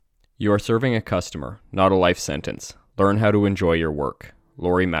You are serving a customer, not a life sentence. Learn how to enjoy your work.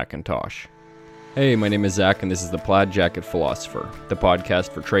 Lori McIntosh. Hey, my name is Zach, and this is the Plaid Jacket Philosopher, the podcast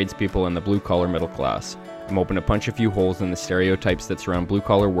for tradespeople and the blue-collar middle class. I'm hoping to punch a few holes in the stereotypes that surround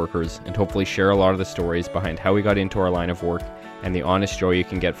blue-collar workers and hopefully share a lot of the stories behind how we got into our line of work and the honest joy you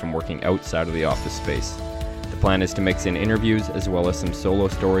can get from working outside of the office space. The plan is to mix in interviews as well as some solo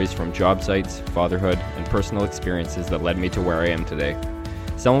stories from job sites, fatherhood, and personal experiences that led me to where I am today.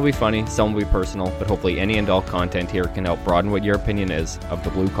 Some will be funny, some will be personal, but hopefully any and all content here can help broaden what your opinion is of the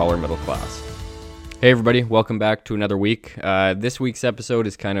blue-collar middle class. Hey everybody, welcome back to another week. This week's episode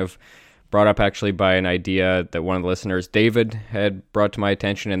is kind of brought up actually by an idea that one of the listeners, David, had brought to my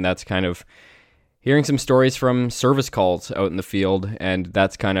attention, and that's kind of hearing some stories from service calls out in the field, and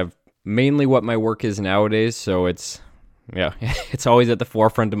that's kind of mainly what my work is nowadays, so it's always at the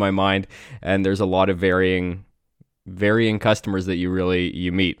forefront of my mind, and there's a lot of varying customers that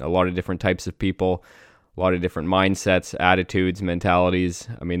you meet, a lot of different types of people, a lot of different mindsets, attitudes, mentalities.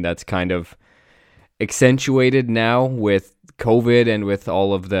 I mean, that's kind of accentuated now with COVID and with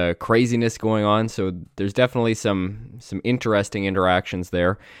all of the craziness going on. So there's definitely some interesting interactions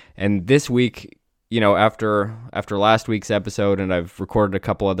there. And this week, after last week's episode, and I've recorded a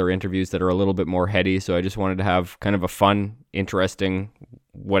couple other interviews that are a little bit more heady, so I just wanted to have kind of a fun, interesting,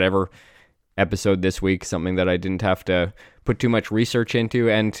 whatever episode this week, something that I didn't have to put too much research into,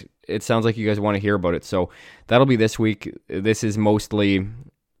 and it sounds like you guys want to hear about it. So that'll be this week. This is mostly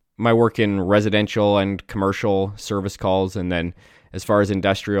my work in residential and commercial service calls, and then as far as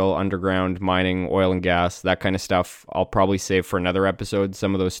industrial, underground, mining, oil and gas, that kind of stuff, I'll probably save for another episode.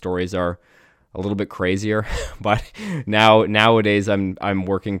 Some of those stories are a little bit crazier, but nowadays I'm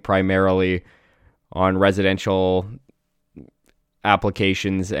working primarily on residential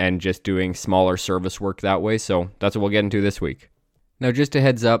applications and just doing smaller service work that way. So that's what we'll get into this week. Now, just a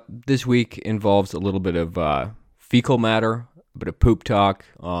heads up, this week involves a little bit of fecal matter, a bit of poop talk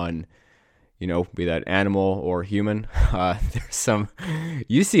on, be that animal or human.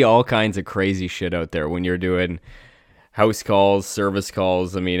 You see all kinds of crazy shit out there when you're doing house calls, service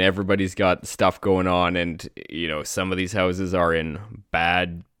calls. I mean, everybody's got stuff going on, and, some of these houses are in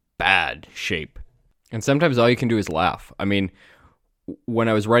bad shape. And sometimes all you can do is laugh. I mean, when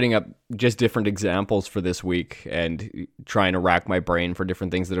I was writing up just different examples for this week and trying to rack my brain for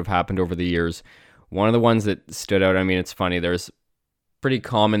different things that have happened over the years, one of the ones that stood out, I mean, it's funny, there's pretty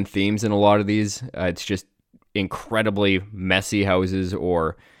common themes in a lot of these. It's just incredibly messy houses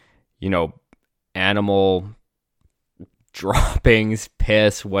or, animal droppings,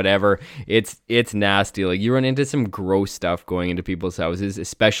 piss, whatever. It's nasty. Like, you run into some gross stuff going into people's houses,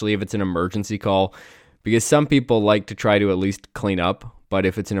 especially if it's an emergency call, because some people like to try to at least clean up, but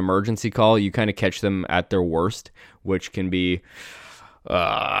if it's an emergency call, you kind of catch them at their worst, which can be,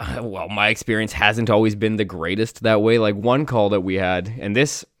 my experience hasn't always been the greatest that way. Like, one call that we had, and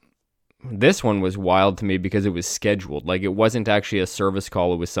this one was wild to me because it was scheduled. Like, it wasn't actually a service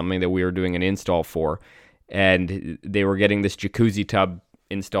call. It was something that we were doing an install for, and they were getting this jacuzzi tub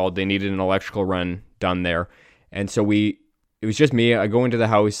installed. They needed an electrical run done there, and so it was just me. I go into the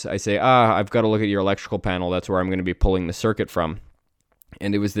house. I say, I've got to look at your electrical panel. That's where I'm going to be pulling the circuit from.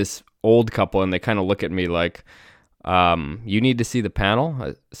 And it was this old couple, and they kind of look at me like, you need to see the panel?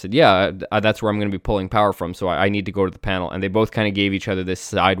 I said, yeah, that's where I'm going to be pulling power from, so I need to go to the panel. And they both kind of gave each other this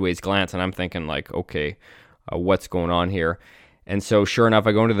sideways glance, and I'm thinking like, okay, what's going on here? And so sure enough,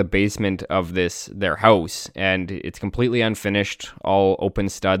 I go into the basement of their house, and it's completely unfinished, all open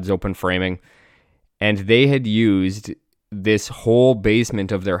studs, open framing. And they had used this whole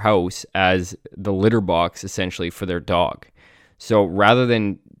basement of their house as the litter box, essentially, for their dog. So rather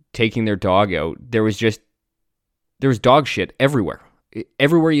than taking their dog out, there was dog shit everywhere.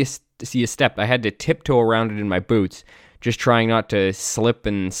 Everywhere you see a step, I had to tiptoe around it in my boots, just trying not to slip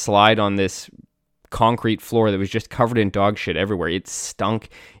and slide on this concrete floor that was just covered in dog shit everywhere. It stunk.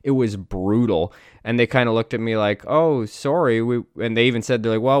 It was brutal. And they kind of looked at me like, oh, sorry. And they even said,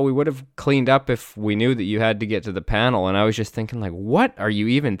 they're like, well, we would have cleaned up if we knew that you had to get to the panel. And I was just thinking like, what are you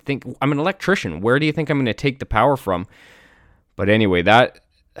even thinking? I'm an electrician. Where do you think I'm going to take the power from? But anyway, that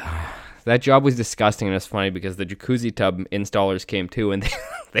job was disgusting, and it's funny because the jacuzzi tub installers came too, and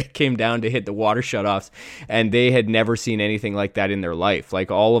they came down to hit the water shutoffs, and they had never seen anything like that in their life. Like,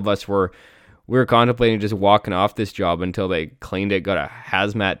 all of us we were contemplating just walking off this job until they cleaned it, got a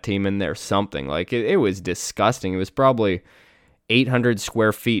hazmat team in there, something. Like, it was disgusting. It was probably 800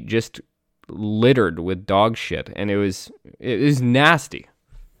 square feet just littered with dog shit, and it was nasty.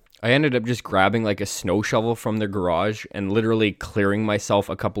 I ended up just grabbing like a snow shovel from their garage and literally clearing myself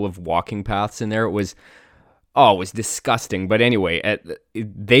a couple of walking paths in there. It was Oh, it was disgusting. But anyway,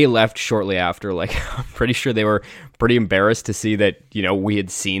 they left shortly after. Like, I'm pretty sure they were pretty embarrassed to see that, we had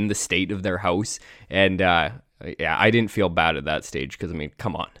seen the state of their house. And yeah, I didn't feel bad at that stage because, I mean,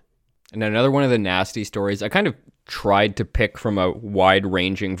 come on. And another one of the nasty stories, I kind of tried to pick from a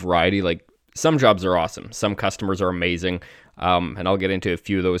wide-ranging variety. Like, some jobs are awesome. Some customers are amazing. And I'll get into a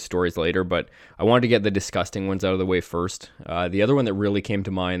few of those stories later. But I wanted to get the disgusting ones out of the way first. The other one that really came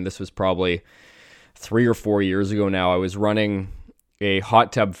to mind, this was probably 3 or 4 years ago now. I was running a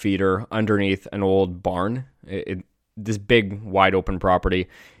hot tub feeder underneath an old barn. This big, wide open property.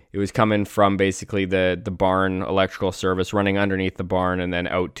 It was coming from basically the barn electrical service, running underneath the barn and then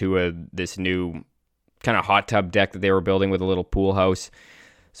out to this new kind of hot tub deck that they were building with a little pool house.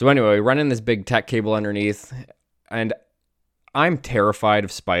 So anyway, running this big tech cable underneath, and I'm terrified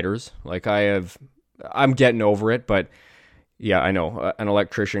of spiders. Like, I'm getting over it, but yeah, I know. An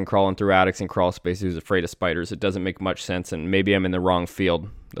electrician crawling through attics and crawl spaces who's afraid of spiders. It doesn't make much sense, and maybe I'm in the wrong field.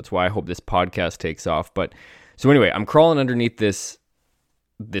 That's why I hope this podcast takes off. But so anyway, I'm crawling underneath this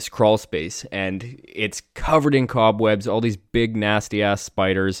crawl space, and it's covered in cobwebs, all these big, nasty-ass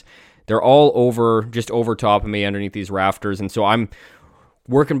spiders. They're all just over top of me underneath these rafters, and so I'm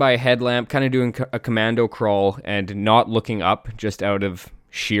working by a headlamp, kind of doing a commando crawl and not looking up just out of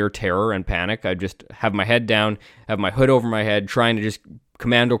sheer terror and panic. I just have my head down, have my hood over my head, trying to just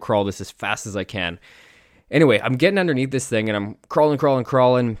commando crawl this as fast as I can. Anyway, I'm getting underneath this thing and I'm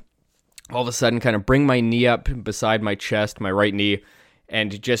crawling. All of a sudden, kind of bring my knee up beside my chest, my right knee,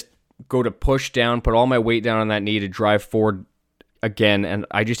 and just go to push down, put all my weight down on that knee to drive forward again. And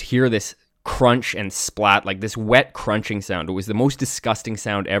I just hear this crunch and splat, like this wet crunching sound. It was the most disgusting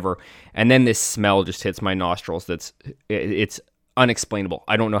sound ever. And then this smell just hits my nostrils. It's unexplainable.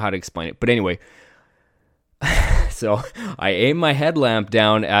 I don't know how to explain it. But anyway, so I aim my headlamp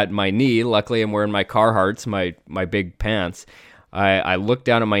down at my knee. Luckily, I'm wearing my Carhartts, my big pants. I look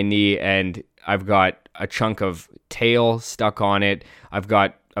down at my knee, and I've got a chunk of tail stuck on it. I've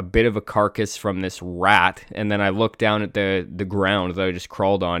got a bit of a carcass from this rat, and then I look down at the ground that I just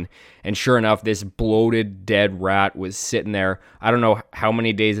crawled on, and sure enough, this bloated, dead rat was sitting there. I don't know how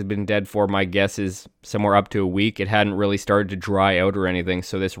many days it had been dead for. My guess is somewhere up to a week. It hadn't really started to dry out or anything,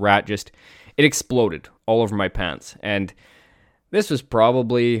 so this rat it exploded all over my pants. And this was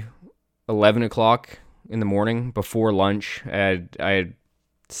probably 11 o'clock in the morning before lunch. I had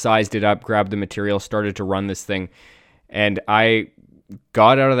sized it up, grabbed the material, started to run this thing, and I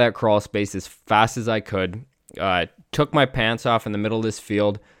got out of that crawl space as fast as I could, took my pants off in the middle of this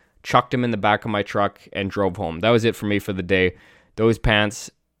field, chucked them in the back of my truck, and drove home. That was it for me for the day. Those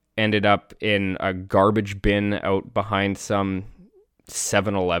pants ended up in a garbage bin out behind some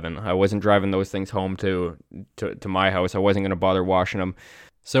 7-Eleven. I wasn't driving those things home to my house. I wasn't going to bother washing them.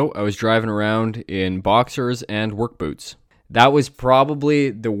 So I was driving around in boxers and work boots. That was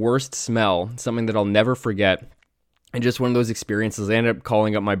probably the worst smell, something that I'll never forget. And just one of those experiences. I ended up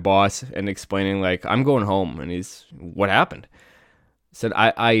calling up my boss and explaining, like, I'm going home. And what happened? Said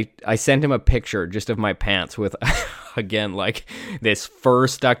I sent him a picture just of my pants with, again, like this fur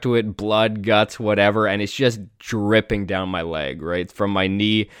stuck to it, blood, guts, whatever. And it's just dripping down my leg, right? From my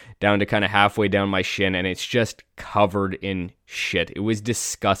knee down to kind of halfway down my shin. And it's just covered in shit. It was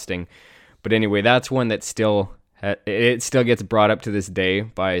disgusting. But anyway, that's one that still gets brought up to this day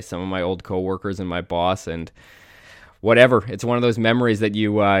by some of my old coworkers and my boss. And whatever, it's one of those memories that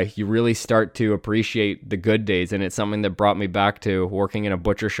you really start to appreciate the good days, and it's something that brought me back to working in a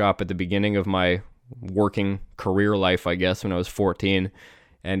butcher shop at the beginning of my working career life, I guess, when I was 14,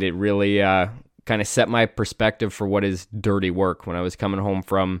 and it really kind of set my perspective for what is dirty work. When I was coming home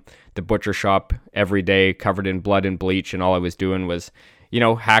from the butcher shop every day, covered in blood and bleach, and all I was doing was,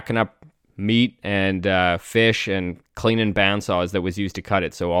 hacking up meat and fish and cleaning bandsaws that was used to cut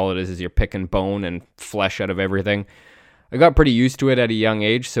it. So all it is you're picking bone and flesh out of everything. I got pretty used to it at a young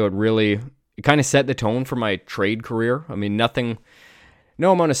age, so it kind of set the tone for my trade career. I mean,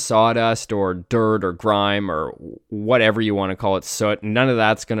 no amount of sawdust or dirt or grime or whatever you want to call it, soot, none of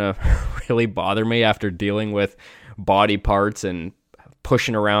that's going to really bother me after dealing with body parts and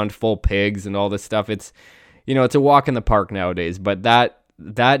pushing around full pigs and all this stuff. It's a walk in the park nowadays, but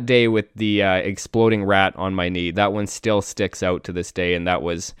that day with the exploding rat on my knee, that one still sticks out to this day, and that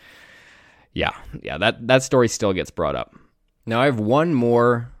was, that story still gets brought up. Now, I have one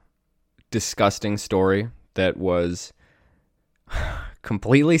more disgusting story that was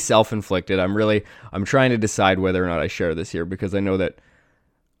completely self-inflicted. I'm trying to decide whether or not I share this here, because I know that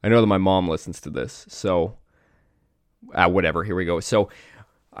my mom listens to this. So, whatever, here we go. So,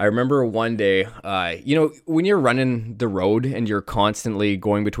 I remember one day, when you're running the road and you're constantly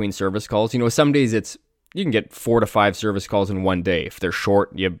going between service calls, some days it's you can get 4 to 5 service calls in one day. If they're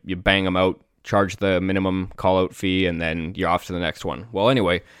short, you bang them out, charge the minimum call out fee, and then you're off to the next one. Well,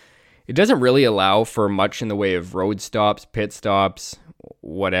 anyway, it doesn't really allow for much in the way of road stops, pit stops,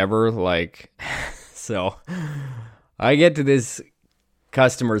 whatever. Like, so I get to this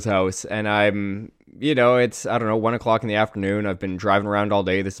customer's house and I'm, it's, I don't know, 1 o'clock in the afternoon. I've been driving around all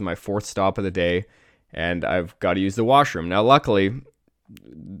day. This is my 4th stop of the day and I've got to use the washroom. Now, luckily,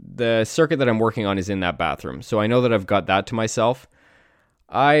 the circuit that I'm working on is in that bathroom. So I know that I've got that to myself.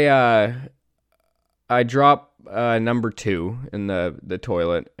 I drop number 2 in the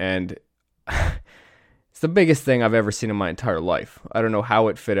toilet and it's the biggest thing I've ever seen in my entire life. I don't know how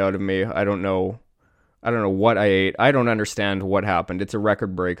it fit out of me. I don't know what I ate. I don't understand what happened. It's a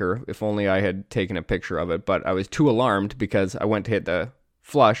record breaker. If only I had taken a picture of it. But I was too alarmed because I went to hit the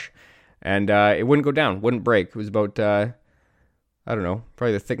flush and it wouldn't go down, wouldn't break. It was about, I don't know,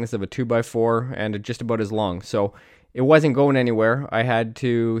 probably the thickness of a 2x4 and just about as long. So it wasn't going anywhere. I had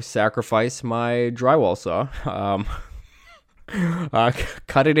to sacrifice my drywall saw.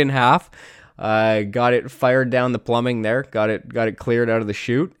 Cut it in half. Got it fired down the plumbing there. Got it cleared out of the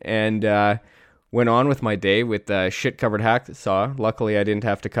chute and went on with my day with a shit-covered hacksaw. Luckily, I didn't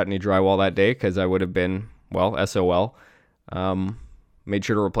have to cut any drywall that day because I would have been, well, SOL. Made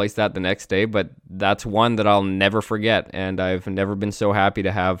sure to replace that the next day, but that's one that I'll never forget, and I've never been so happy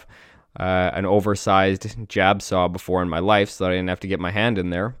to have an oversized jab saw before in my life so that I didn't have to get my hand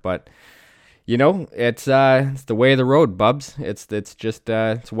in there. But, it's the way of the road, Bubs. It's just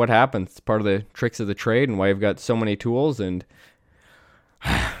it's what happens. It's part of the tricks of the trade and why I've got so many tools and...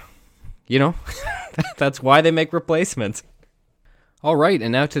 that's why they make replacements. All right,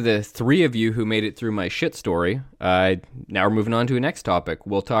 and now to the 3 of you who made it through my shit story. Now we're moving on to a next topic.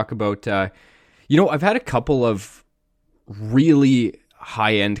 We'll talk about, I've had a couple of really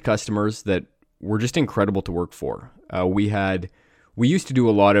high-end customers that were just incredible to work for. We used to do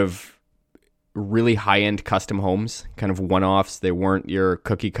a lot of really high-end custom homes, kind of one-offs. They weren't your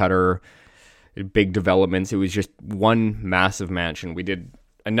cookie cutter, big developments. It was just one massive mansion. We did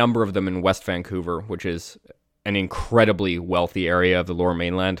a number of them in West Vancouver, which is an incredibly wealthy area of the Lower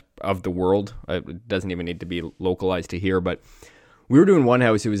Mainland of the world. It doesn't even need to be localized to here, but we were doing one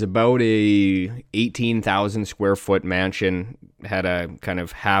house. It was about a 18,000 square foot mansion, had a kind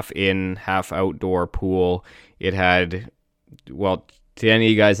of half in, half outdoor pool. It had, well, to any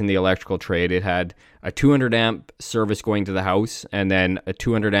of you guys in the electrical trade, it had a 200 amp service going to the house and then a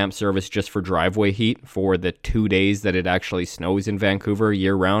 200 amp service just for driveway heat for the 2 days that it actually snows in Vancouver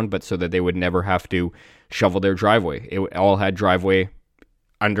year round, but so that they would never have to shovel their driveway. It all had driveway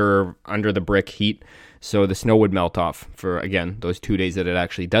under the brick heat, so the snow would melt off for, again, those 2 days that it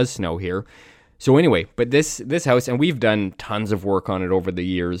actually does snow here. So anyway, but this house, and we've done tons of work on it over the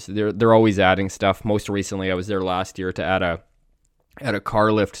years. They're always adding stuff. Most recently, I was there last year to add a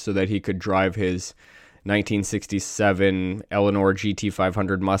car lift so that he could drive his 1967 Eleanor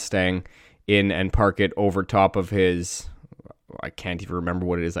GT500 Mustang in and park it over top of his, I can't even remember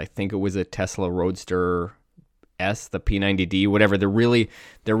what it is. I think it was a Tesla Roadster S, the P90D, whatever. They're really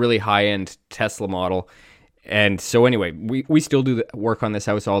high-end Tesla model. And so anyway, we still do the work on this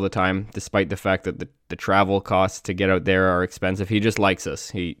house all the time, despite the fact that the travel costs to get out there are expensive. He just likes us.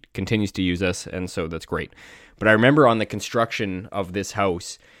 He continues to use us, and so that's great. But I remember on the construction of this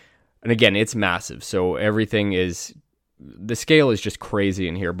house, and again, it's massive, so the scale is just crazy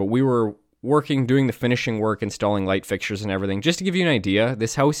in here, but we were doing the finishing work, installing light fixtures and everything. Just to give you an idea,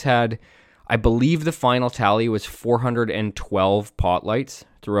 this house had, I believe the final tally was 412 pot lights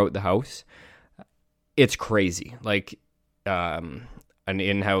throughout the house. It's crazy. Like an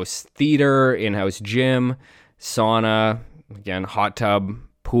in-house theater, in-house gym, sauna, again, hot tub,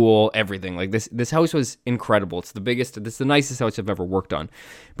 pool, everything. Like this house was incredible. It's the nicest house I've ever worked on.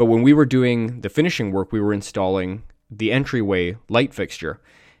 But when we were doing the finishing work, we were installing the entryway light fixture.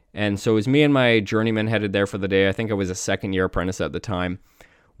 And so as me and my journeyman headed there for the day, I think I was a second-year apprentice at the time,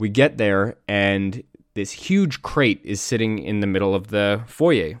 we get there and this huge crate is sitting in the middle of the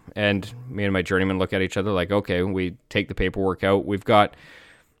foyer. And me and my journeyman look at each other like, okay, we take the paperwork out.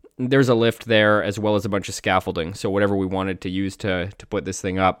 There's a lift there as well as a bunch of scaffolding. So whatever we wanted to use to put this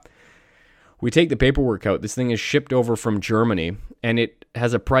thing up. We take the paperwork out. This thing is shipped over from Germany and it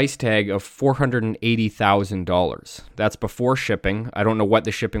has a price tag of $480,000. That's before shipping. I don't know what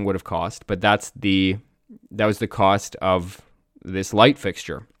the shipping would have cost, but that was the cost of this light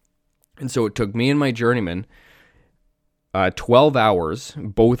fixture. And so it took me and my journeyman 12 hours,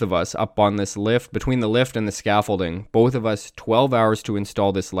 both of us, up on this lift, between the lift and the scaffolding, both of us 12 hours to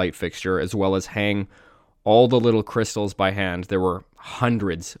install this light fixture, as well as hang all the little crystals by hand. There were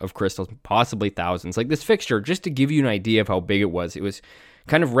hundreds of crystals, possibly thousands. Like this fixture, just to give you an idea of how big it was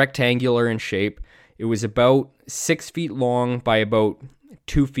kind of rectangular in shape. It was about 6 feet long by about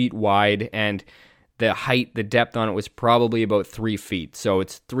 2 feet wide, and the depth on it was probably about 3 feet. So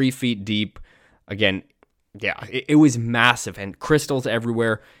it's 3 feet deep. Again, yeah, it was massive, and crystals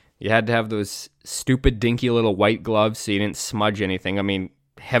everywhere. You had to have those stupid dinky little white gloves so you didn't smudge anything. I mean,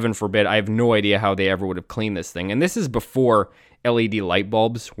 heaven forbid, I have no idea how they ever would have cleaned this thing. And this is before LED light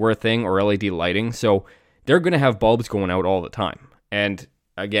bulbs were a thing, or LED lighting. So they're going to have bulbs going out all the time. And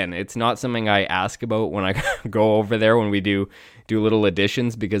again, it's not something I ask about when I go over there when we do little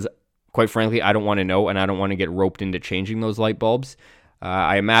additions, because quite frankly, I don't want to know, and I don't want to get roped into changing those light bulbs.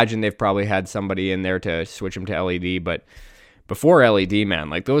 I imagine they've probably had somebody in there to switch them to LED, but before LED, man,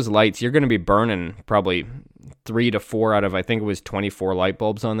 like those lights, you're going to be burning probably 3 to 4 out of, I think it was 24 light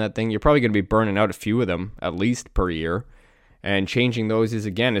bulbs on that thing. You're probably going to be burning out a few of them at least per year. And changing those is,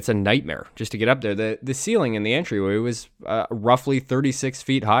 again, it's a nightmare just to get up there. The ceiling in the entryway was roughly 36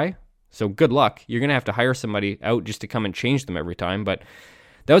 feet high. So good luck. You're going to have to hire somebody out just to come and change them every time. But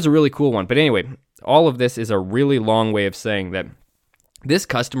that was a really cool one. But anyway, all of this is a really long way of saying that this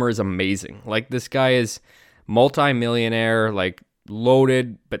customer is amazing. Like, this guy is multi-millionaire, like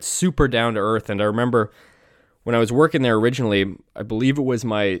loaded, but super down to earth. And I remember when I was working there originally, I believe it was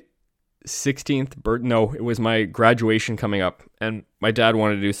my 16th birthday. No, it was my graduation coming up, and my dad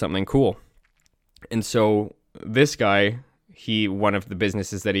wanted to do something cool. And so this guy, one of the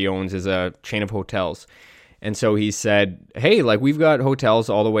businesses that he owns is a chain of hotels. And so he said, hey, like, we've got hotels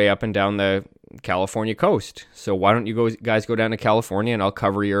all the way up and down the California coast. So why don't you guys go down to California, and I'll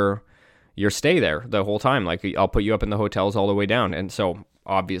cover your stay there the whole time. Like, I'll put you up in the hotels all the way down. And so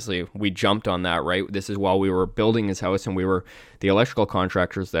obviously we jumped on that, right? This is while we were building his house and we were the electrical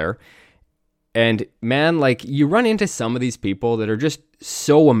contractors there. And man, like, you run into some of these people that are just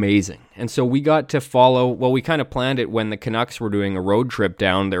so amazing. And so we got to we kind of planned it when the Canucks were doing a road trip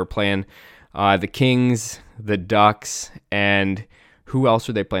down. They were playing the Kings, the Ducks, and who else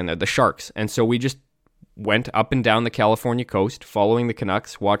were they playing there? The Sharks. And so we just went up and down the California coast, following the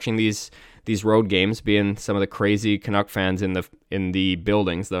Canucks, watching these road games, being some of the crazy Canuck fans in the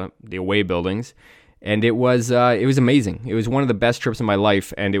buildings, the away buildings. And it was amazing. It was one of the best trips of my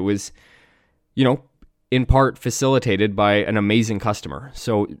life, and it was, in part facilitated by an amazing customer.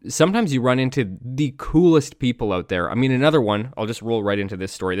 So sometimes you run into the coolest people out there. I mean, another one, I'll just roll right into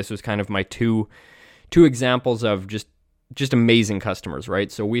this story. This was kind of my two examples of just amazing customers,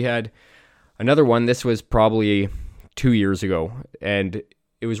 right? So we had another one. This was probably 2 years ago, and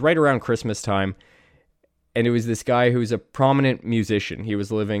it was right around Christmas time. And it was this guy who's a prominent musician. He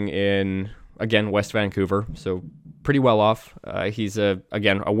was living in, again, West Vancouver, so pretty well off. He's a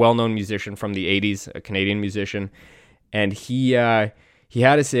well-known musician from the 80s, a Canadian musician. And he had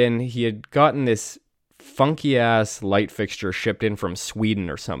us in. He had gotten this funky-ass light fixture shipped in from Sweden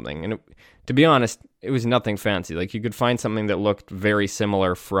or something. And to be honest, it was nothing fancy. Like, you could find something that looked very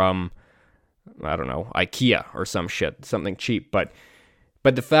similar from, I don't know, IKEA or some shit, something cheap. But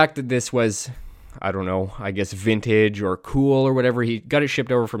the fact that this was, I don't know, I guess vintage or cool or whatever, he got it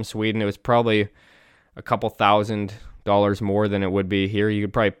shipped over from Sweden. It was probably a couple $1,000 more than it would be here. You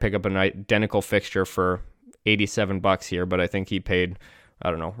could probably pick up an identical fixture for $87 here, but I think he paid,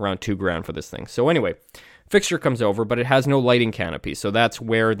 I don't know, around $2,000 for this thing. So anyway, fixture comes over, but it has no lighting canopy. So that's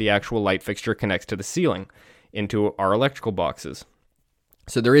where the actual light fixture connects to the ceiling into our electrical boxes.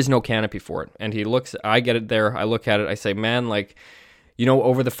 So there is no canopy for it. And I get it there, I look at it, I say, man, like,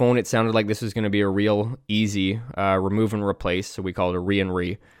 over the phone, it sounded like this was going to be a real easy remove and replace, so we call it a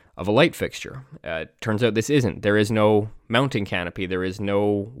re of a light fixture. Turns out this isn't. There is no mounting canopy. There is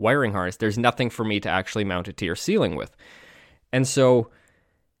no wiring harness. There's nothing for me to actually mount it to your ceiling with. And so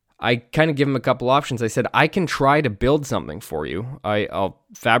I kind of give him a couple options. I said, I can try to build something for you. I'll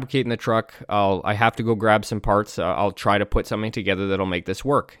fabricate in the truck. I have to go grab some parts. I'll try to put something together that'll make this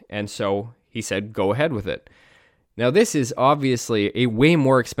work. And so he said, go ahead with it. Now, this is obviously a way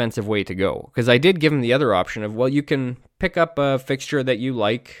more expensive way to go, because I did give him the other option of, well, you can pick up a fixture that you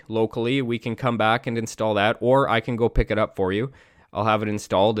like locally. We can come back and install that, or I can go pick it up for you. I'll have it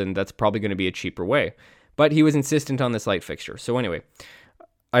installed, and that's probably going to be a cheaper way. But he was insistent on this light fixture. So anyway,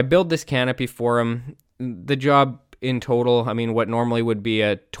 I build this canopy for him. The job in total, I mean, what normally would be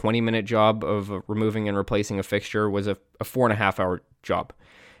a 20-minute job of removing and replacing a fixture was a 4.5-hour job.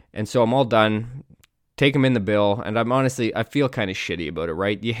 And so I'm all done. Take them in the bill, and I feel kind of shitty about it,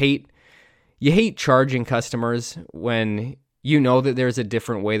 right? You hate charging customers when you know that there's a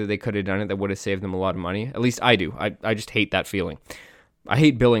different way that they could have done it that would have saved them a lot of money. At least I do. I just hate that feeling. I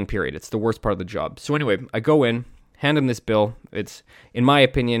hate billing, period. It's the worst part of the job. So anyway, I go in, hand him this bill. It's, in my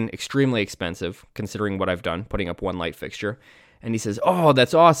opinion, extremely expensive considering what I've done, putting up one light fixture. And he says, "Oh,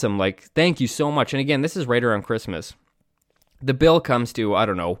 that's awesome. Like, thank you so much." And again, this is right around Christmas. The bill comes to, I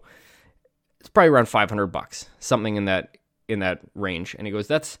don't know, it's probably around $500, something in that range. And he goes,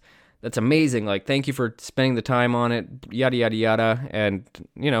 "That's amazing. Like, thank you for spending the time on it, yada, yada, yada." And,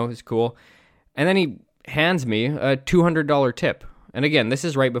 it's cool. And then he hands me a $200 tip. And again, this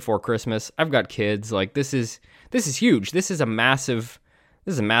is right before Christmas. I've got kids. Like, this is huge. This is a massive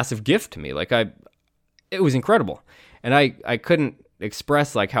gift to me. Like, it was incredible. And I couldn't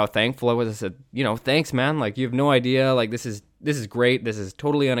express like how thankful I was. I said, "Thanks, man. Like, you have no idea. Like, this is great. This is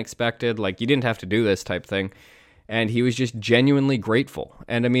totally unexpected. Like, you didn't have to do this," type thing. And he was just genuinely grateful.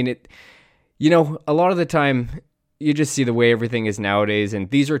 And I mean, a lot of the time you just see the way everything is nowadays.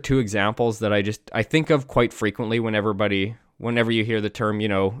 And these are two examples that I think of quite frequently whenever you hear the term,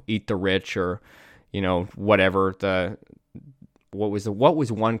 eat the rich, or, whatever. What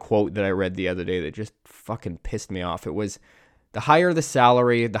was one quote that I read the other day that just fucking pissed me off? It was, "The higher the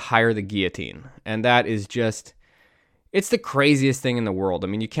salary, the higher the guillotine." And that is just, it's the craziest thing in the world. I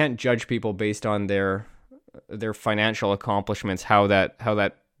mean, you can't judge people based on their financial accomplishments, how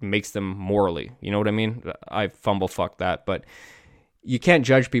that makes them morally. You know what I mean? I fucked that, but you can't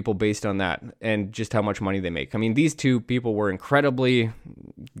judge people based on that and just how much money they make. I mean, these two people were incredibly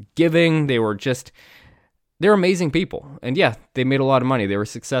giving. They're amazing people. And yeah, they made a lot of money. They were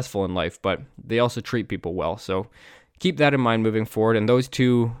successful in life, but they also treat people well. So keep that in mind moving forward. And those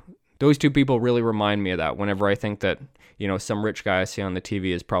two people really remind me of that whenever I think that, some rich guy I see on the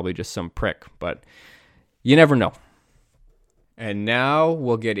TV is probably just some prick, but you never know. And now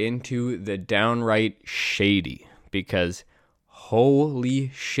we'll get into the downright shady, because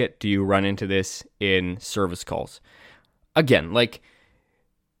holy shit, do you run into this in service calls. Again, like,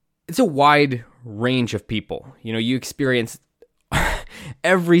 it's a wide range of people. You experience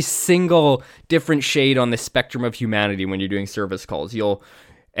every single different shade on the spectrum of humanity when you're doing service calls.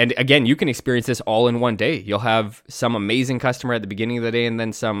 And again, you can experience this all in one day. You'll have some amazing customer at the beginning of the day and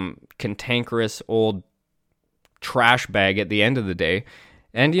then some cantankerous old trash bag at the end of the day.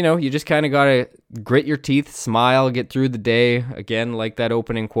 And, you just kind of got to grit your teeth, smile, get through the day. Again, like that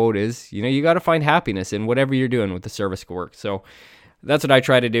opening quote is, you got to find happiness in whatever you're doing with the service work. So that's what I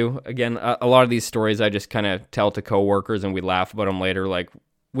try to do. Again, a lot of these stories I just kind of tell to coworkers and we laugh about them later. Like,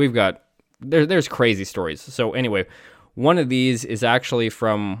 there's crazy stories. So anyway, one of these is actually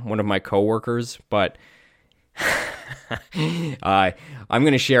from one of my coworkers, but I'm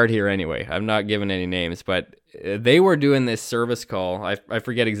going to share it here anyway. I'm not giving any names, but they were doing this service call. I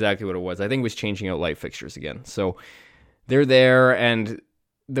forget exactly what it was. I think it was changing out light fixtures again. So they're there, and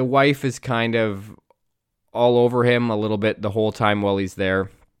the wife is kind of all over him a little bit the whole time while he's there.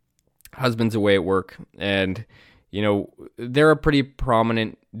 Husband's away at work, and they're a pretty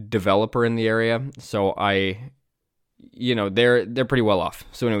prominent developer in the area. So they're pretty well off.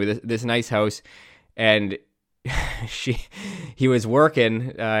 So anyway, this nice house, and he was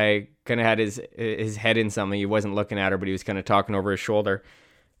working. I kind of had his head in something. He wasn't looking at her, but he was kind of talking over his shoulder.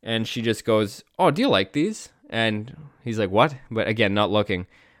 And she just goes, "Oh, do you like these?" And he's like, "What?" But again, not looking.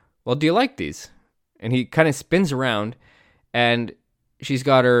 "Well, do you like these?" And he kind of spins around, and she's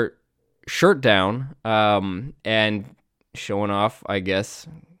got her shirt down, and showing off, I guess,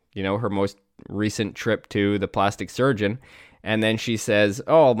 her most recent trip to the plastic surgeon. And then she says,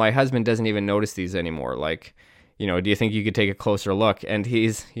 "Oh, my husband doesn't even notice these anymore. Like, do you think you could take a closer look?" And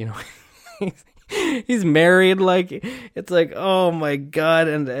he's, he's married. Like, it's like, oh my God.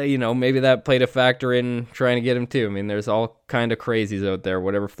 And, maybe that played a factor in trying to get him too. I mean, there's all kind of crazies out there,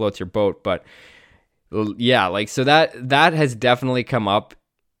 whatever floats your boat. But yeah, like, so that has definitely come up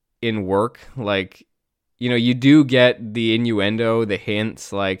in work. Like, you do get the innuendo, the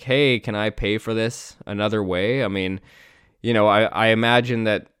hints, like, "Hey, can I pay for this another way?" I mean, I imagine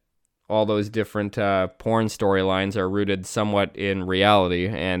that all those different porn storylines are rooted somewhat in reality,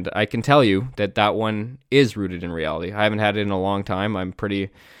 and I can tell you that one is rooted in reality. I haven't had it in a long time. I'm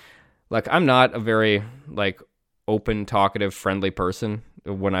not a very, open, talkative, friendly person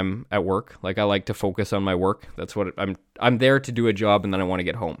when I'm at work. Like, I like to focus on my work. That's what I'm there to do a job, and then I want to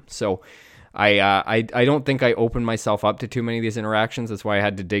get home. So I don't think I opened myself up to too many of these interactions. That's why I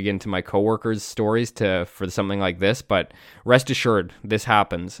had to dig into my coworkers' stories for something like this. But rest assured, this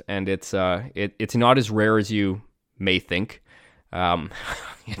happens, and it's not as rare as you may think.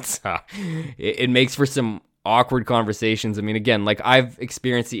 It makes for some awkward conversations. I mean, again, like, I've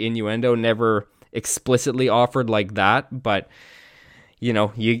experienced the innuendo, never explicitly offered like that, but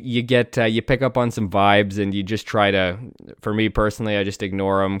you get you pick up on some vibes, and you just try to. For me personally, I just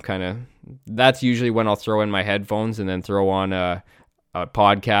ignore them. Kind of. That's usually when I'll throw in my headphones and then throw on a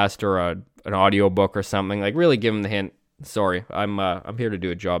podcast or an audio book or something. Like really give them the hint. Sorry, I'm here to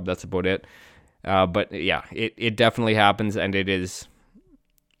do a job. That's about it. But yeah, it definitely happens, and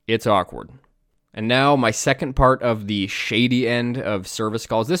it's awkward. And now my second part of the shady end of service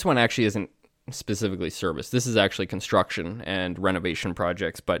calls. This one actually isn't specifically service. This is actually construction and renovation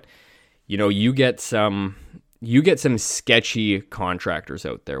projects. But you get some sketchy contractors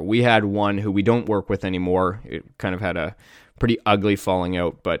out there. We had one who we don't work with anymore. It kind of had a pretty ugly falling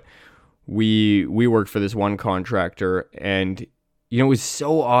out, but we worked for this one contractor, and it was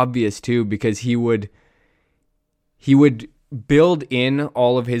so obvious too, because he would build in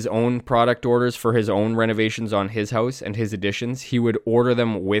all of his own product orders for his own renovations on his house and his additions. He would order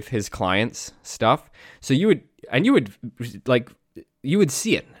them with his clients' stuff. So you would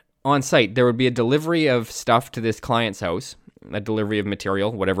see it on site. There would be a delivery of stuff to this client's house, a delivery of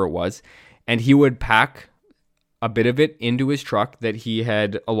material, whatever it was, and he would pack a bit of it into his truck that he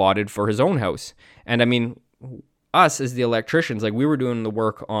had allotted for his own house. And I mean, us as the electricians, like we were doing the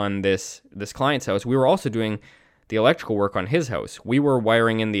work on this client's house. We were also doing the electrical work on his house. We were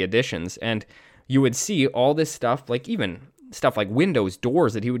wiring in the additions, and you would see all this stuff, like even stuff like windows,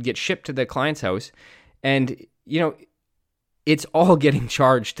 doors that he would get shipped to the client's house. And, it's all getting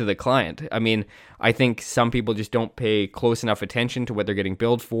charged to the client. I mean, I think some people just don't pay close enough attention to what they're getting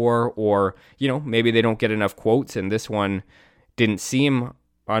billed for, or, maybe they don't get enough quotes, and this one didn't seem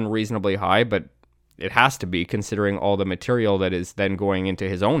unreasonably high, but it has to be considering all the material that is then going into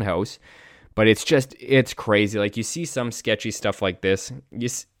his own house. But it's crazy. Like you see some sketchy stuff like this.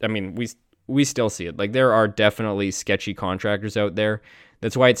 We still see it. Like there are definitely sketchy contractors out there.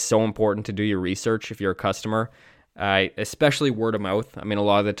 That's why it's so important to do your research if you're a customer. Especially word of mouth. I mean, a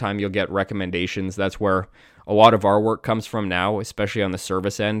lot of the time you'll get recommendations. That's where a lot of our work comes from now, especially on the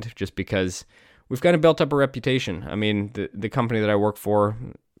service end, just because we've kind of built up a reputation. I mean, the company that I work for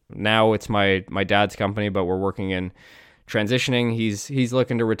now, it's my dad's company, but we're working in transitioning. He's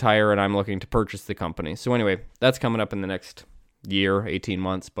looking to retire, and I'm looking to purchase the company. So anyway, that's coming up in the next year, 18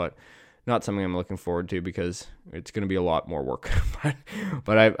 months, but not something I'm looking forward to because it's going to be a lot more work.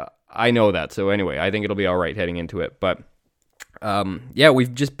 but I know that. So anyway, I think it'll be all right heading into it. But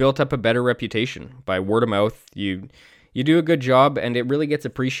we've just built up a better reputation by word of mouth. You do a good job, and it really gets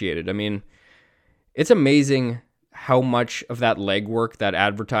appreciated. I mean, it's amazing how much of that legwork, that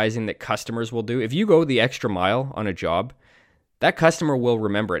advertising that customers will do. If you go the extra mile on a job, that customer will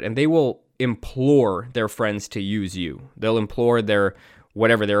remember it, and they will implore their friends to use you. They'll implore their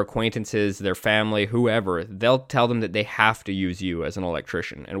acquaintances, their family, whoever. They'll tell them that they have to use you as an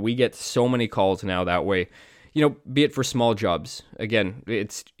electrician. And we get so many calls now that way, be it for small jobs. Again,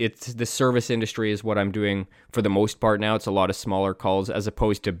 it's the service industry is what I'm doing for the most part now. It's a lot of smaller calls as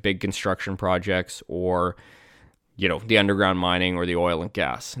opposed to big construction projects or, the underground mining or the oil and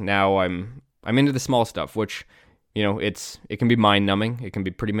gas. Now I'm into the small stuff, which, it can be mind numbing. It can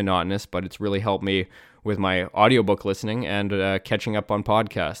be pretty monotonous, but it's really helped me with my audiobook listening and catching up on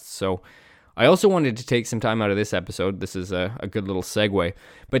podcasts. So I also wanted to take some time out of this episode. This is a good little segue,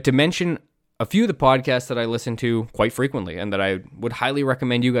 but to mention a few of the podcasts that I listen to quite frequently and that I would highly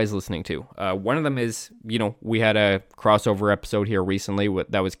recommend you guys listening to. One of them is, we had a crossover episode here recently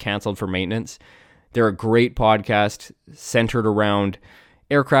that was canceled for maintenance. They're a great podcast centered around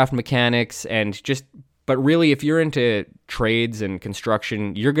aircraft mechanics but really if you're into trades and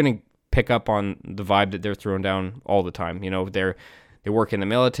construction, you're going to pick up on the vibe that they're throwing down all the time. They work in the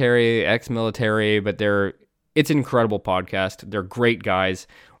military, ex-military, but it's an incredible podcast. They're great guys.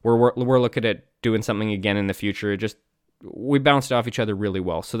 We're looking at doing something again in the future. We bounced off each other really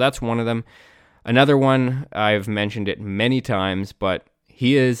well. So that's one of them. Another one, I've mentioned it many times, but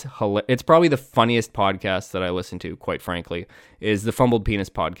it's probably the funniest podcast that I listen to, quite frankly, is the Fumbled Penis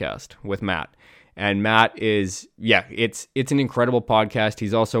podcast with Matt. And Matt it's an incredible podcast.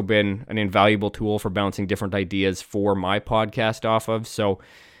 He's also been an invaluable tool for bouncing different ideas for my podcast off of. So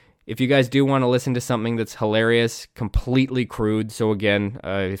if you guys do want to listen to something that's hilarious, completely crude, so again,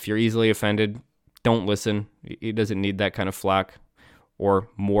 if you're easily offended, don't listen. He doesn't need that kind of flack or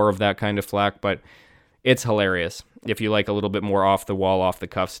more of that kind of flack, but it's hilarious if you like a little bit more off the wall, off the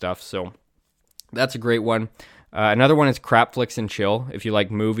cuff stuff. So that's a great one. Another one is Crap Flicks and Chill. If you like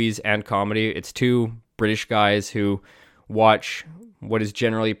movies and comedy, it's two British guys who watch what is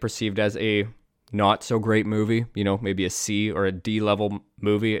generally perceived as a not so great movie, maybe a C or a D level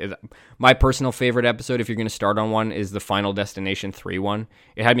movie. My personal favorite episode, if you're going to start on one, is the Final Destination 3 one.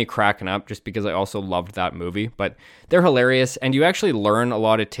 It had me cracking up just because I also loved that movie, but they're hilarious, and you actually learn a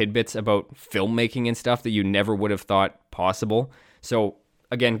lot of tidbits about filmmaking and stuff that you never would have thought possible. So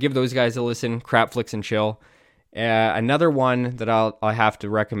again, give those guys a listen, Crap Flicks and Chill. Another one that I have to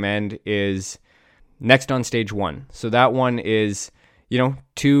recommend is Next on Stage 1. So that one is,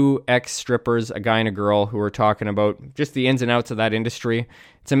 two ex-strippers, a guy and a girl, who are talking about just the ins and outs of that industry.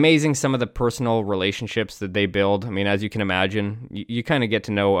 It's amazing some of the personal relationships that they build. I mean, as you can imagine, you kind of get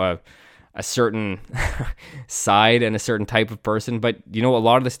to know a certain side and a certain type of person, but a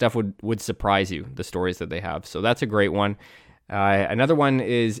lot of the stuff would surprise you, the stories that they have. So that's a great one. Another one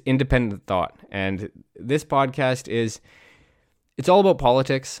is Independent Thought, and this podcast it's all about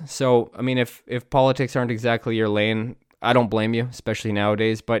politics. So, I mean, if politics aren't exactly your lane, I don't blame you, especially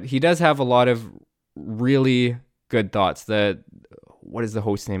nowadays, but he does have a lot of really good thoughts. What is the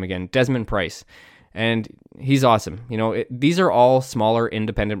host's name again? Desmond Price. And he's awesome. These are all smaller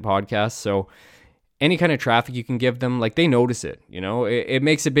independent podcasts, so any kind of traffic you can give them, like, they notice it. It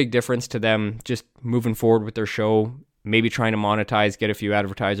makes a big difference to them just moving forward with their show, maybe trying to monetize, get a few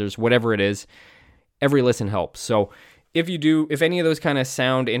advertisers, whatever it is. Every listen helps. So if any of those kind of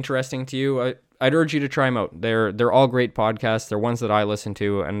sound interesting to you, I'd urge you to try them out. They're all great podcasts. They're ones that I listen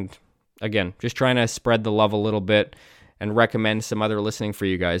to, and again, just trying to spread the love a little bit and recommend some other listening for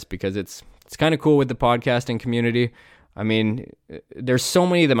you guys, because it's kind of cool with the podcasting community. I mean, there's so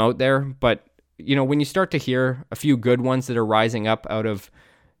many of them out there, but when you start to hear a few good ones that are rising up out of,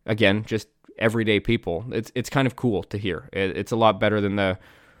 again, just everyday people, it's kind of cool to hear. It's a lot better than the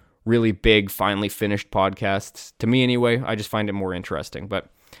really big, finally finished podcasts. To me anyway, I just find it more interesting. But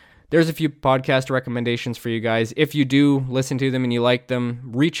there's a few podcast recommendations for you guys. If you do listen to them and you like them,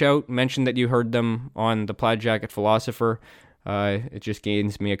 reach out, mention that you heard them on the Plaid Jacket Philosopher. It just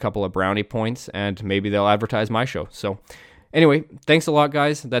gains me a couple of brownie points, and maybe they'll advertise my show. So anyway, thanks a lot,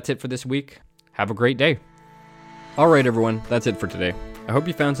 guys. That's it for this week. Have a great day. All right, everyone, that's it for today. I hope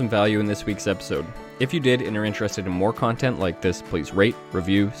you found some value in this week's episode. If you did and are interested in more content like this, please rate,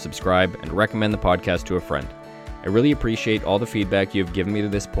 review, subscribe, and recommend the podcast to a friend. I really appreciate all the feedback you have given me to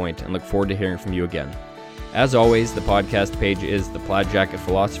this point and look forward to hearing from you again. As always, the podcast page is the Plaid Jacket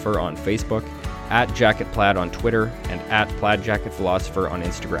Philosopher on Facebook, @JacketPlaid on Twitter, and @PlaidJacketPhilosopher on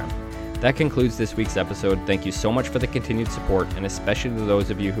Instagram. That concludes this week's episode. Thank you so much for the continued support, and especially to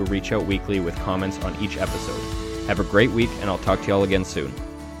those of you who reach out weekly with comments on each episode. Have a great week, and I'll talk to you all again soon.